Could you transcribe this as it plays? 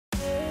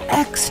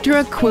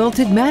Extra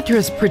Quilted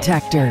Mattress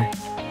Protector.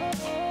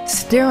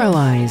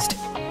 Sterilized,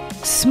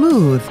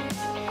 smooth,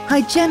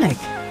 hygienic,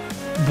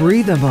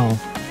 breathable,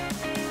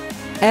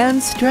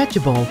 and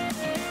stretchable,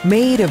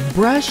 made of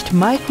brushed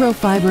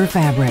microfiber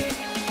fabric.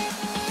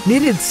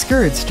 Knitted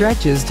skirt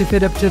stretches to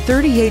fit up to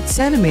 38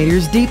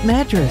 centimeters deep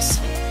mattress.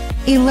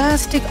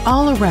 Elastic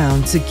all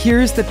around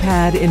secures the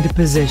pad into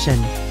position.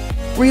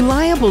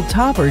 Reliable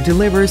topper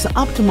delivers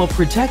optimal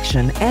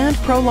protection and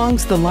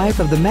prolongs the life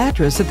of the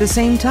mattress at the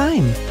same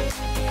time.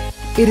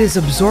 It is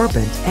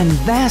absorbent and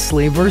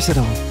vastly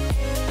versatile.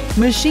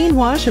 Machine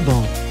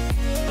washable.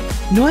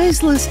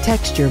 Noiseless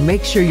texture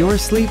makes sure your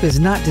sleep is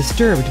not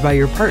disturbed by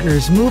your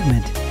partner's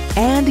movement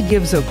and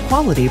gives a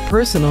quality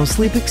personal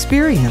sleep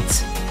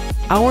experience.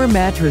 Our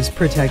mattress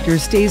protector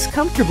stays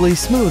comfortably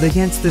smooth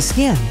against the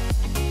skin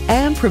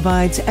and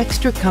provides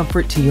extra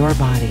comfort to your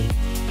body.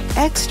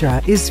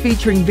 Extra is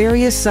featuring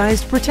various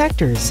sized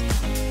protectors: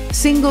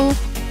 single,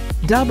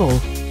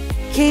 double,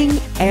 king,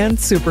 and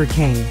super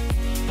king.